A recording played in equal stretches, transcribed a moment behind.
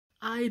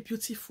Hi,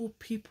 beautiful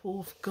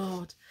people of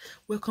God.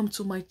 Welcome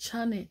to my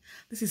channel.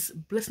 This is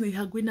Blessing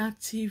Ihagwina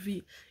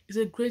TV. It's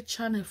a great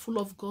channel full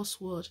of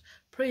God's word,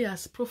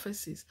 prayers,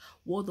 prophecies,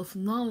 word of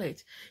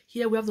knowledge.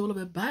 Here we have the whole of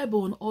the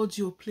Bible on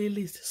audio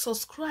playlist.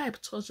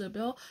 Subscribe, touch the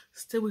bell,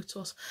 stay with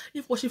us.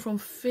 If watching from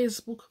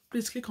Facebook,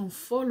 please click on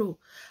follow.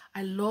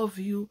 I love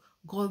you.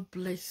 God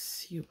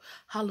bless you.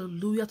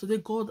 Hallelujah. Today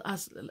God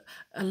has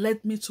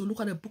led me to look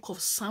at the book of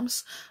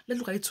Psalms. Let's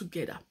look at it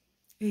together.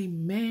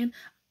 Amen.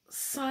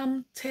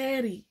 Psalm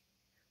 30,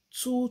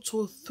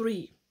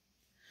 2-3.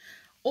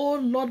 O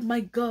Lord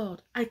my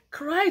God, I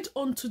cried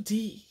unto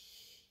thee,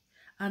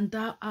 and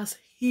thou hast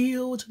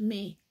healed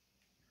me.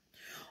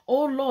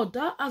 O Lord,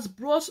 thou hast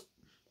brought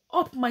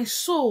up my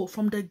soul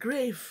from the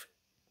grave.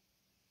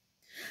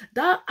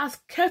 Thou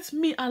hast kept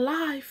me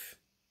alive,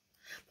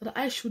 that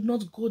I should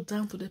not go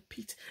down to the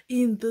pit.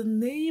 In the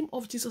name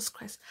of Jesus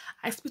Christ,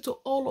 I speak to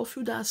all of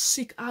you that are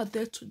sick out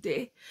there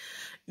today.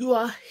 You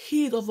are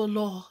healed of the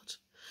Lord.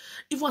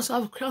 Even as you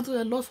have cried to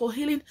the Lord for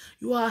healing,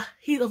 you are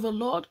healed of the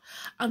Lord,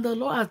 and the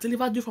Lord has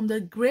delivered you from the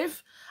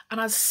grave and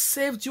has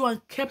saved you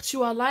and kept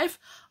you alive,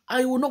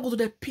 and you will not go to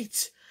the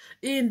pit.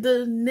 In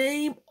the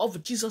name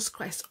of Jesus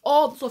Christ,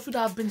 all those of you that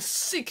have been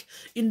sick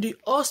in the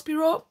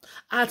hospital,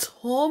 at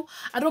home,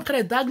 I don't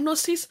care the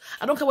diagnosis,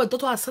 I don't care what the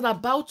doctor has said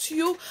about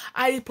you,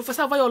 I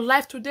prophesy over your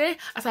life today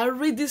as I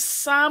read this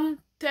Psalm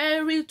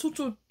 30,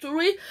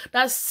 2-3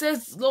 that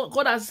says,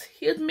 God has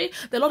healed me,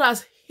 the Lord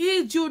has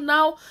healed you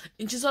now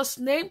in Jesus'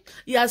 name.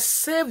 He has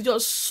saved your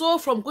soul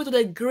from going to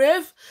the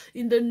grave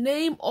in the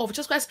name of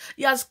Jesus Christ.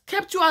 He has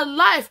kept you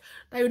alive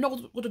that you will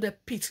not go to the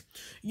pit.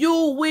 You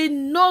will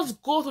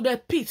not go to the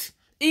pit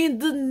in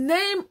the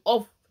name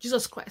of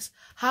Jesus Christ.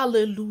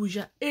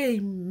 Hallelujah.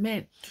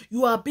 Amen.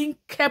 You are being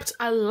kept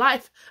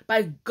alive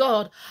by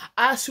God.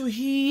 As you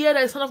hear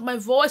the sound of my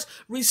voice,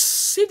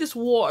 receive this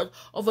word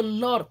of the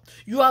Lord.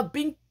 You are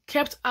being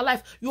kept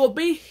alive. You are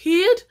being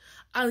healed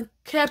and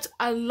kept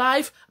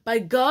alive by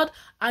God,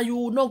 and you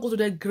will not go to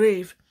the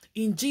grave.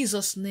 In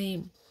Jesus'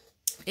 name.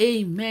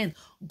 Amen.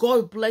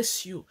 God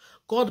bless you.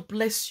 God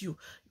bless you.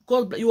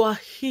 You are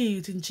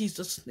healed in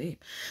Jesus' name.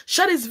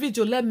 Share this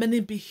video. Let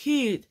many be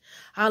healed.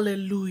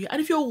 Hallelujah. And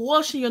if you're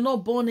watching, you're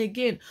not born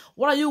again,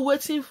 what are you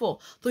waiting for?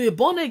 To be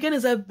born again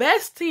is the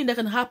best thing that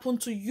can happen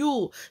to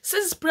you. Say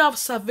this prayer of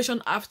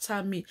salvation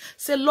after me.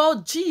 Say,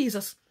 Lord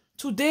Jesus,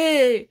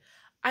 today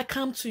I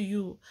come to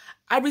you.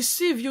 I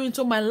receive you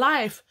into my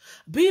life.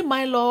 Be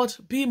my Lord,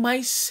 be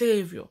my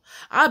Savior.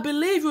 I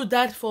believe you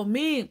died for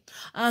me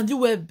and you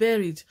were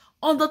buried.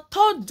 On the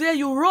third day,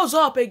 you rose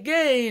up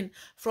again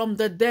from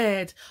the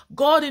dead.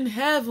 God in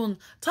heaven,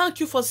 thank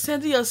you for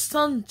sending your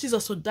son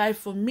Jesus to die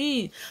for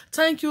me.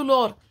 Thank you,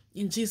 Lord,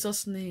 in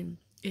Jesus' name.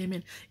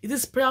 Amen. If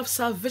this prayer of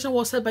salvation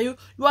was said by you,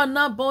 you are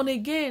now born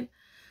again.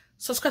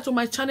 Subscribe to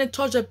my channel,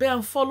 touch the bell,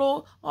 and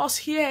follow us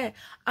here.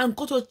 And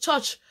go to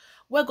church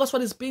where God's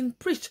word is being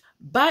preached.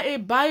 Buy a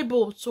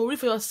Bible to read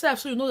for yourself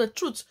so you know the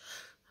truth.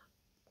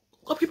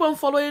 God, keep on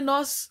following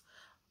us.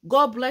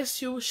 God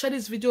bless you. Share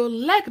this video.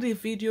 Like the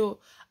video.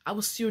 I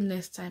will see you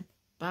next time.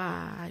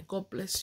 Bye. God bless you.